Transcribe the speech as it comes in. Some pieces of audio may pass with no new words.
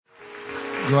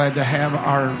Glad to have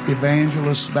our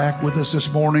evangelists back with us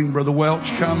this morning. Brother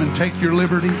Welch, come and take your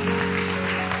liberty.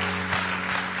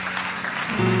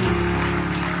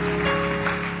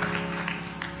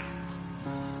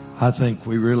 I think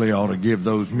we really ought to give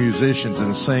those musicians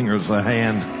and singers a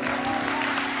hand.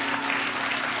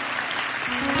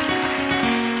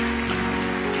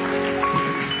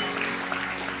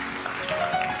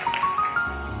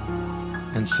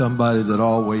 And somebody that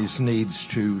always needs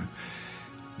to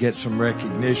get some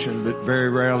recognition, but very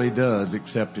rarely does,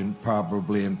 except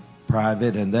probably in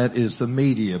private, and that is the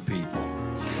media people.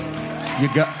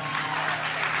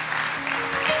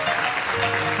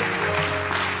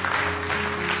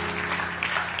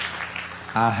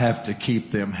 I have to keep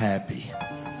them happy.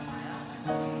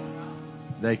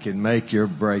 They can make you or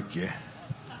break you.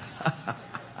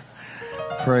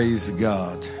 Praise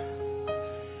God.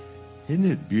 Isn't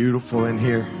it beautiful in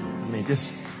here? I mean,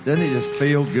 doesn't it just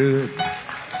feel good?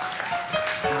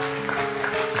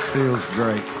 It feels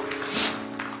great.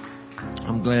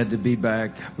 I'm glad to be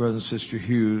back, Brother and Sister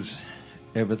Hughes.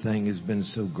 Everything has been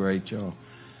so great, y'all.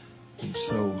 And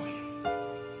so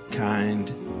kind,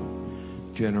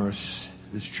 generous.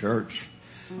 This church,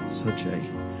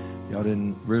 y'all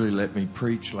didn't really let me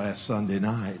preach last Sunday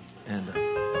night, and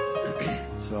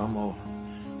so I'm gonna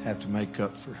have to make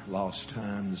up for lost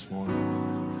time this morning.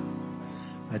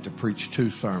 I had to preach 2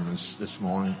 sermons this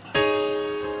morning.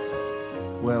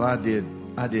 Well, I did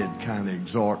kind of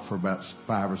exhort for about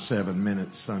 5 or 7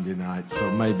 minutes Sunday night, so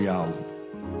maybe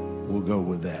we'll go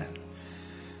with that.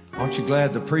 Aren't you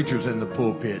glad the preacher's in the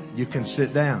pulpit? You can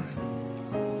sit down.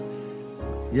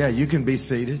 Yeah, you can be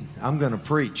seated. I'm going to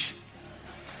preach.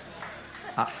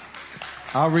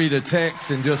 I'll read a text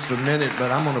in just a minute,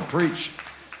 but I'm going to preach.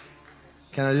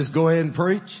 Can I just go ahead and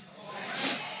preach?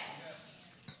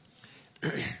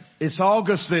 It's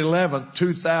August the 11th,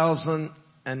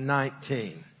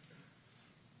 2019.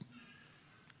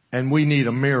 And we need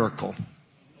a miracle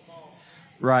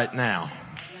right now.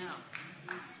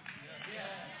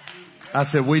 I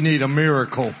said we need a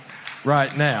miracle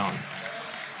right now.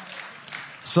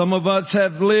 Some of us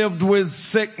have lived with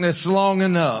sickness long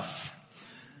enough,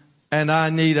 and I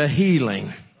need a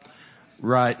healing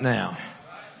right now.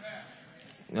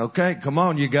 Okay, come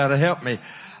on, you gotta help me.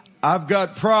 I've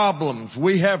got problems.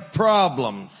 We have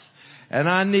problems, and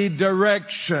I need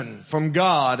direction from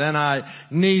God, and I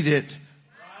need it.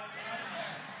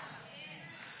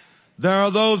 There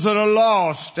are those that are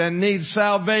lost and need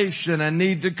salvation and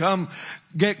need to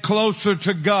get closer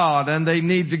to God, and they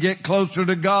need to get closer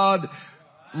to God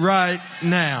right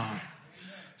now.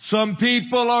 Some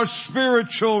people are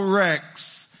spiritual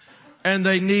wrecks, and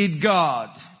they need God,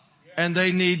 and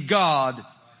they need God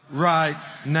right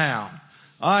now.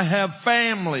 I have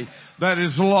family that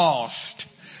is lost,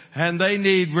 and they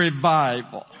need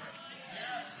revival,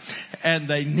 and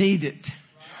they need it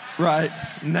right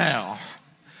now.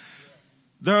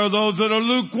 There are those that are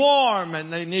lukewarm,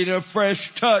 and they need a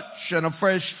fresh touch and a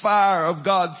fresh fire of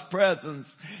God's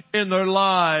presence in their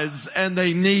lives, and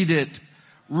they need it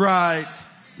right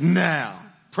now.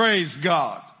 Praise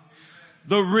God.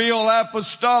 The real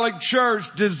apostolic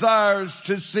church desires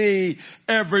to see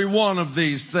every one of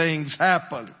these things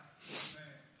happen.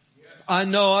 I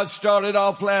know I started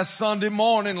off last Sunday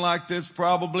morning like this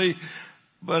probably,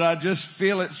 but I just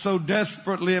feel it so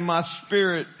desperately in my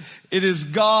spirit. It is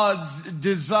God's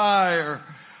desire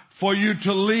for you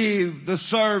to leave the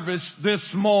service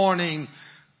this morning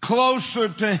closer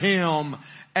to Him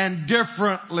and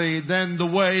differently than the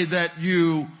way that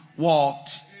you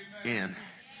walked in.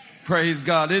 Praise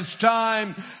God. It's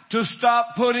time to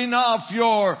stop putting off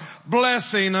your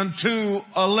blessing unto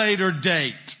a later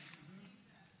date.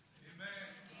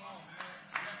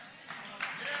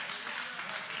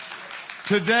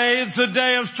 Today is the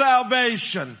day of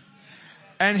salvation,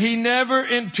 and He never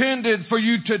intended for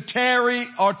you to tarry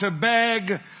or to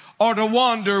beg or to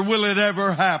wonder, will it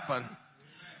ever happen?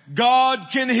 God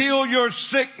can heal your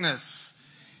sickness.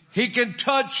 He can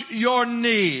touch your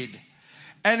need,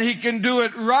 and He can do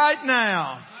it right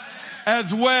now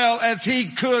as well as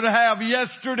He could have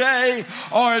yesterday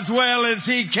or as well as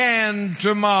He can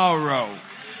tomorrow.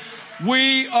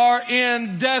 We are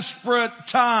in desperate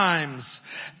times,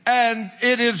 and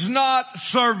it is not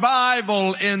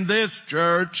survival in this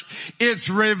church, it's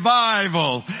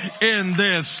revival in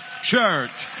this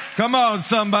church. Come on,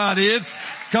 somebody.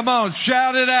 Come on,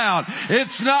 shout it out.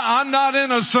 I'm not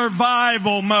in a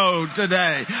survival mode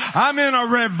today. I'm in a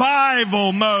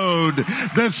revival mode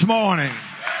this morning.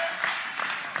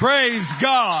 Praise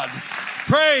God.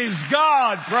 Praise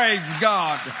God. Praise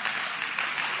God.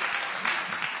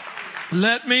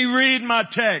 Let me read my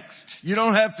text. You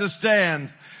don't have to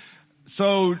stand.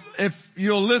 So if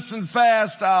you'll listen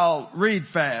fast, I'll read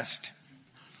fast.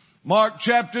 Mark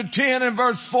chapter 10 and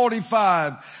verse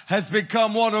 45 has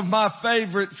become one of my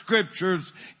favorite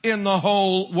scriptures in the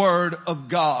whole Word of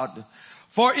God.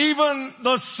 For even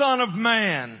the Son of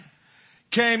Man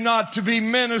came not to be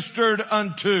ministered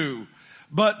unto,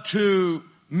 but to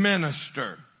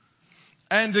minister,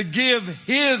 and to give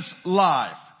his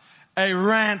life a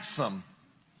ransom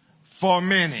for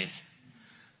many.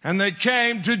 And they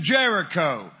came to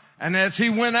Jericho. And as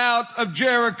he went out of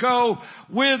Jericho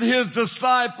with his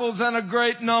disciples and a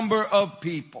great number of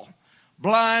people,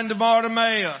 blind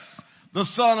Bartimaeus, the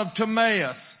son of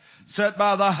Timaeus, sat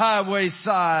by the highway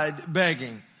side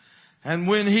begging. And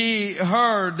when he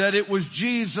heard that it was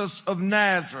Jesus of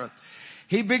Nazareth,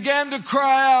 he began to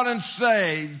cry out and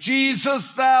say,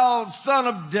 Jesus, thou son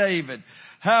of David,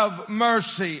 have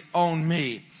mercy on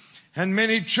me. And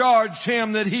many charged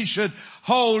him that he should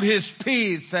hold his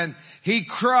peace, and he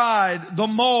cried the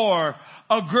more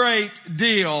a great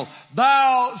deal,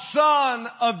 thou son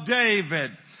of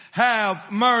David, have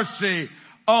mercy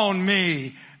on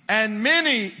me. And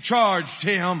many charged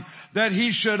him that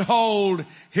he should hold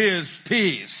his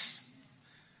peace.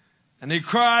 And he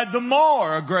cried the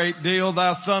more a great deal,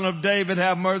 thou son of David,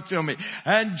 have mercy on me.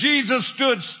 And Jesus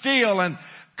stood still and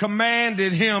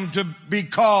commanded him to be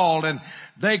called. And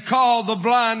they called the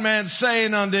blind man,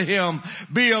 saying unto him,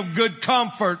 be of good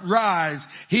comfort, rise,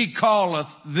 he calleth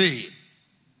thee.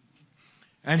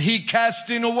 And he,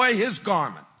 casting away his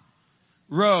garment,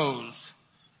 rose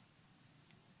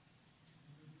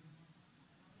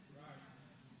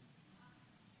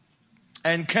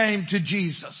and came to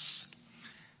Jesus.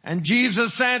 And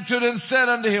Jesus answered and said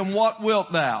unto him, what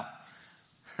wilt thou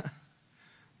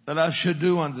that I should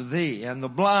do unto thee? And the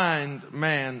blind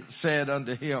man said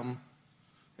unto him,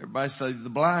 everybody say, the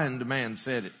blind man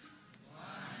said it.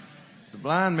 The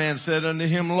blind man said unto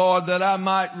him, Lord, that I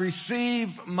might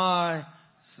receive my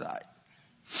sight.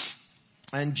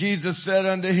 And Jesus said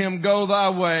unto him, go thy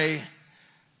way,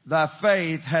 thy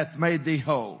faith hath made thee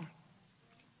whole.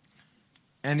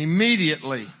 And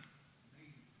immediately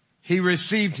he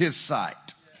received his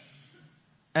sight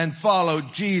and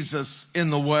followed Jesus in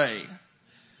the way.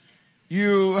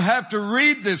 You have to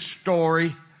read this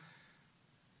story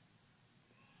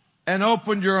and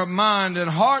open your mind and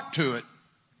heart to it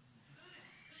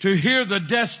to hear the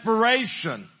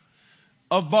desperation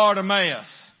of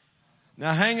Bartimaeus.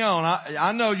 Now hang on.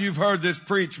 I know you've heard this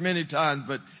preached many times,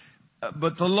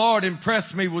 but the Lord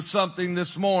impressed me with something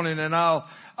this morning, and I'll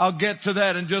get to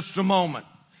that in just a moment.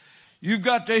 You've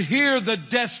got to hear the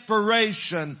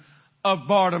desperation of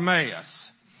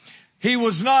Bartimaeus. He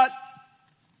was not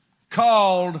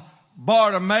called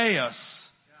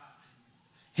Bartimaeus.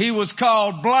 He was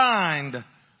called blind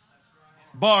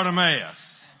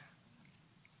Bartimaeus.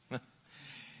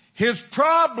 His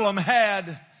problem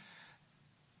had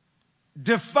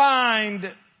defined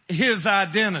his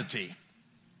identity.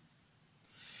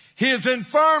 His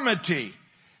infirmity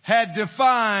had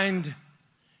defined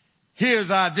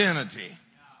his identity.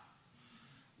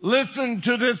 Listen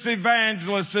to this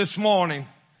evangelist this morning.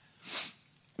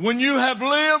 When you have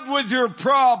lived with your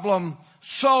problem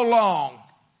so long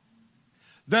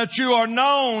that you are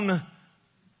known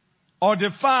or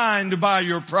defined by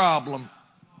your problem.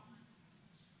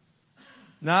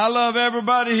 Now I love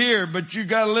everybody here, but you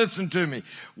gotta listen to me.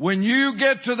 When you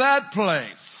get to that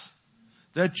place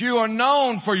that you are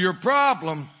known for your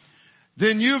problem,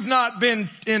 then you've not been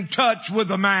in touch with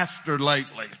the Master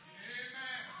lately.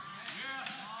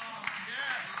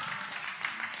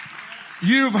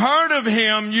 You've heard of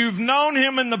him. You've known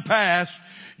him in the past.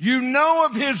 You know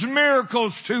of his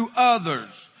miracles to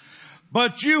others.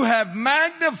 But you have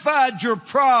magnified your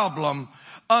problem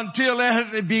until it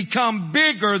has become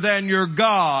bigger than your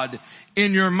God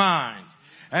in your mind.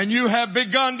 And you have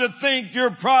begun to think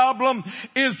your problem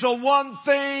is the one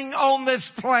thing on this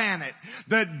planet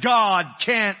that God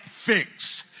can't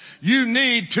fix. You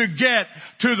need to get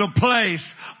to the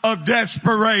place of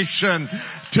desperation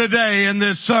today in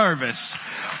this service.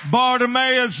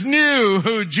 Bartimaeus knew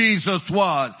who Jesus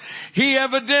was. He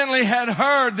evidently had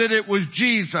heard that it was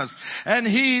Jesus, and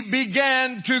he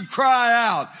began to cry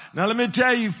out. Now let me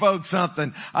tell you folks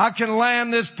something. I can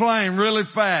land this plane really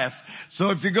fast. So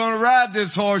if you're going to ride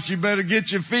this horse, you better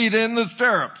get your feet in the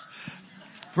stirrups.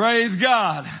 Praise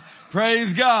God.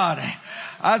 Praise God.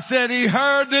 I said he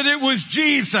heard that it was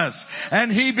Jesus,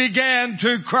 and he began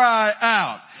to cry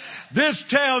out. This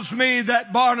tells me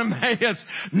that Bartimaeus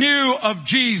knew of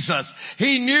Jesus.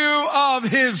 He knew of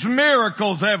his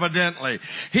miracles, evidently.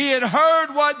 He had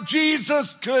heard what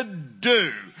Jesus could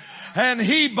do. And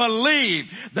he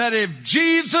believed that if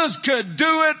Jesus could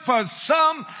do it for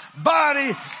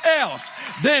somebody else,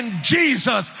 then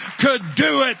Jesus could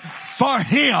do it for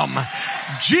him.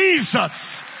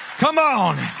 Jesus, come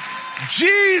on.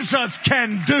 Jesus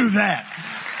can do that.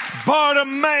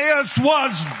 Bartimaeus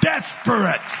was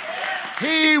desperate.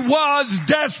 He was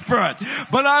desperate.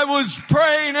 But I was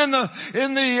praying in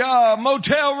the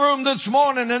motel room this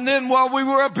morning, and then while we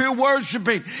were up here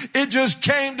worshiping, it just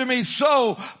came to me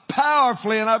so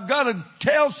powerfully, and I've got to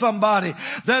tell somebody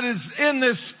that is in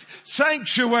this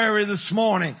sanctuary this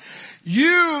morning.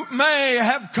 You may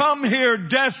have come here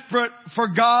desperate for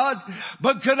God,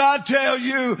 but could I tell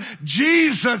you,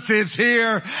 Jesus is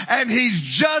here and he's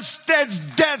just as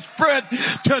desperate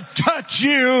to touch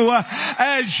you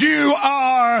as you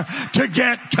are to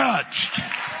get touched.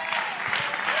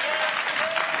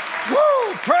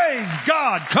 Woo! Praise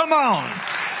God. Come on.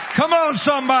 Come on,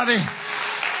 somebody.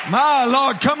 My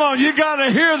Lord, come on, you gotta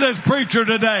hear this preacher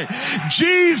today.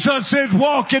 Jesus is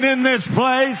walking in this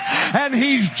place and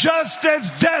he's just as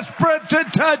desperate to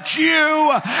touch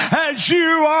you as you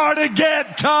are to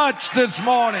get touched this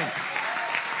morning.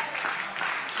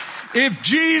 If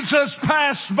Jesus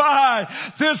passed by,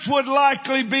 this would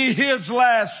likely be his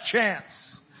last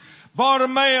chance.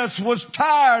 Bartimaeus was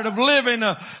tired of living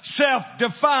a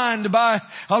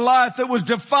life that was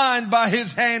defined by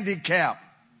his handicap.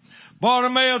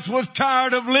 Bartimaeus was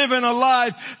tired of living a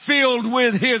life filled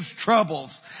with his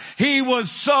troubles. He was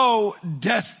so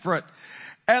desperate.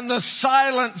 And the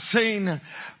silencing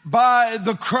by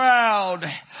the crowd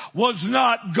was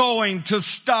not going to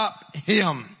stop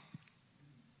him.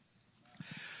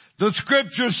 The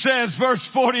scripture says, verse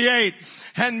 48,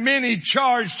 and many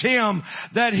charged him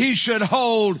that he should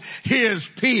hold his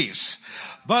peace.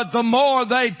 But the more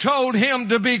they told him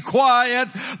to be quiet,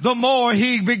 the more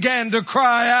he began to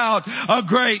cry out a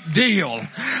great deal.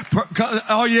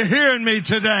 Are you hearing me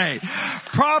today?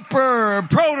 Proper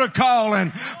protocol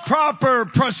and proper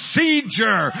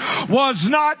procedure was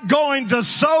not going to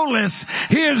solace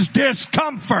his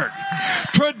discomfort.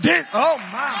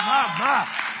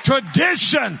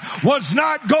 Tradition was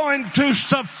not going to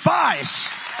suffice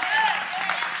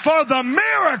for the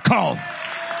miracle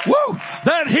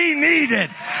that he needed.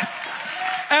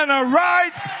 And a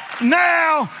right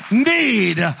now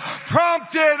need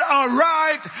prompted a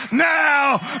right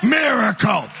now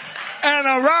miracle. And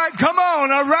a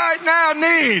right now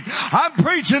need. I'm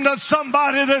preaching to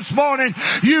somebody this morning.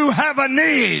 You have a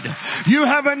need. You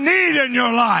have a need in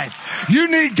your life. You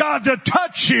need God to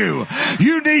touch you.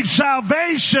 You need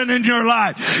salvation in your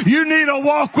life. You need a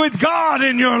walk with God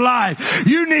in your life.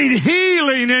 You need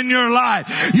healing in your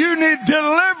life. You need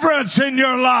deliverance in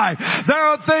your life. There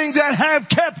are things that have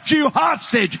kept you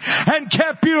hostage and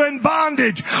kept you in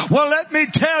bondage. Well, let me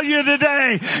tell you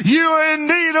today, you are in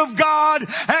need of God,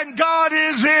 and God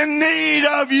is in need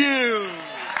of you.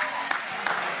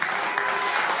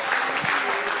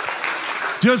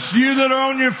 Just you that are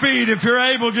on your feet, if you're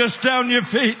able, just stay on your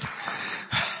feet.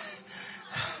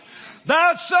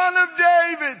 Thou Son of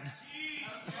David.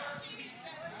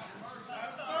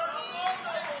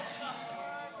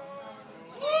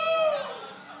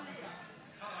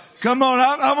 Come on,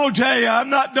 I'm going to tell you,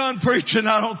 I'm not done preaching,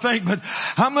 I don't think, but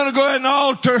I'm going to go ahead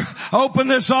and open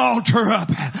this altar up,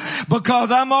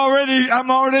 because I'm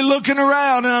already looking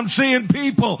around and I'm seeing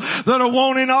people that are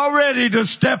wanting already to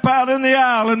step out in the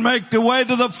aisle and make the way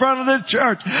to the front of this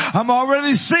church. I'm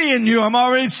already seeing you. I'm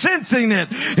already sensing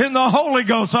it in the Holy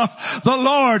Ghost. The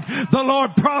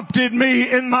Lord prompted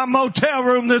me in my motel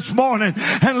room this morning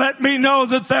and let me know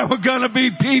that there were going to be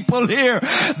people here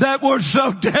that were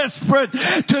so desperate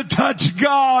to touch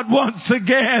God once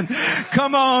again.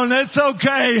 Come on, it's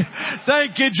okay.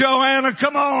 Thank you, Joanna.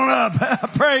 Come on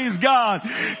up. Praise God.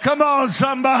 Come on,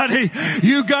 somebody.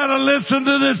 You gotta listen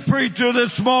to this preacher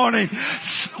this morning.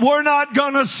 We're not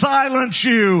gonna silence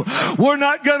you. We're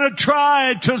not gonna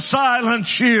try to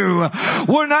silence you.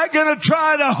 We're not gonna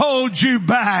try to hold you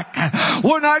back.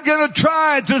 We're not gonna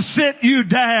try to sit you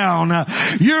down.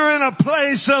 You're in a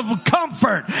place of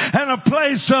comfort and a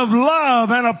place of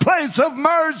love and a place of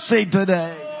mercy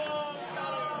today.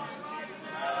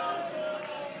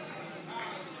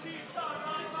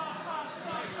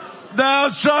 Thou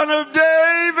Son of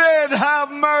David,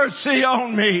 have mercy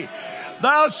on me.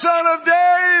 Thou Son of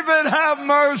David, have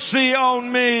mercy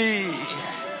on me.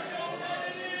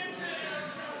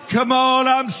 Come on,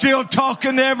 I'm still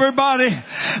talking to everybody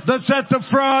that's at the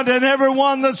front and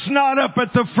everyone that's not up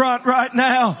at the front right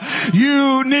now.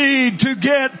 You need to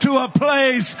get to a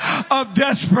place of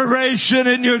desperation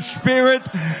in your spirit.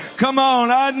 Come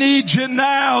on, I need you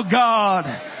now, God.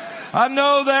 I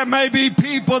know there may be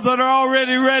people that are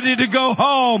already ready to go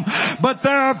home, but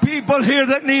there are people here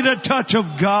that need a touch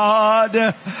of God.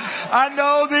 I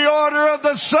know the order of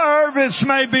the service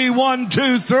may be 1,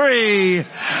 2, 3,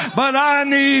 but I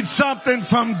need something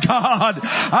from God.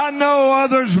 I know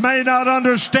others may not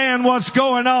understand what's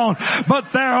going on,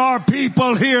 but there are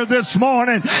people here this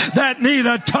morning that need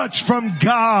a touch from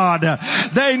God.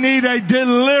 They need a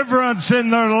deliverance in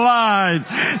their lives.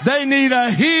 They need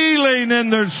a healing in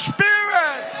their spirit.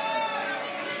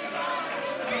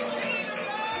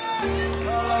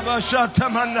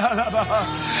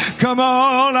 Come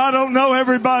on, I don't know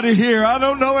everybody here. I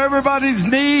don't know everybody's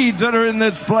needs that are in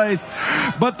this place.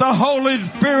 But the Holy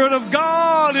Spirit of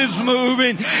God is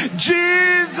moving.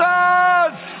 Jesus,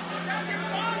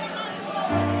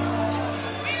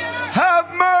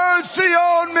 have mercy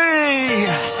on me.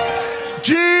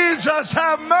 Jesus,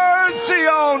 have mercy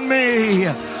on me.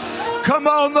 Come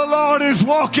on, the Lord is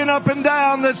walking up and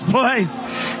down this place.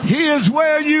 He is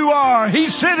where you are.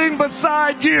 He's sitting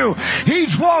beside you.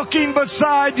 He's walking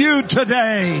beside you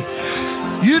today.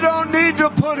 You don't need to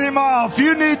put him off.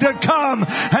 You need to come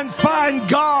and find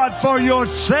God for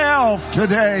yourself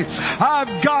today.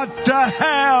 I've got to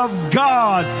have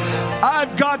God.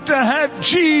 I've got to have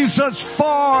Jesus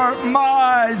for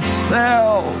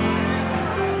myself.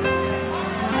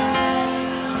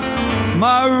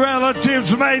 My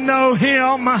relatives may know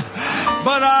him,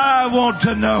 but I want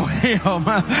to know him.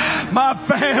 My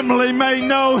family may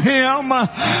know him,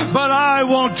 but I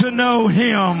want to know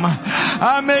him.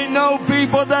 I may know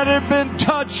people that have been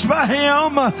touched by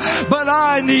him, but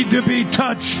I need to be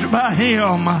touched by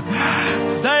him.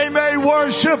 They may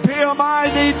worship him. I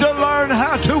need to learn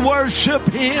how to worship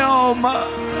him.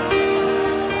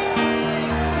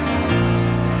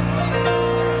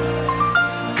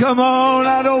 Come on,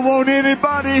 I don't want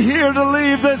anybody here to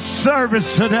leave this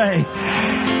service today.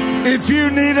 If you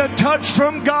need a touch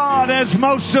from God, as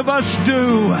most of us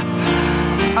do,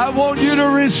 I want you to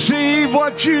receive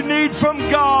what you need from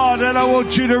God, and I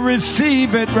want you to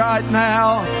receive it right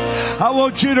now. I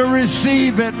want you to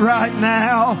receive it right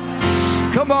now.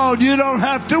 Come on, you don't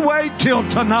have to wait till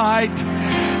tonight.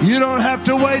 You don't have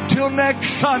to wait till next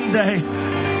Sunday.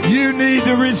 You need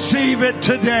to receive it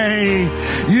today.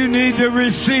 You need to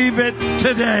receive it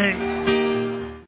today.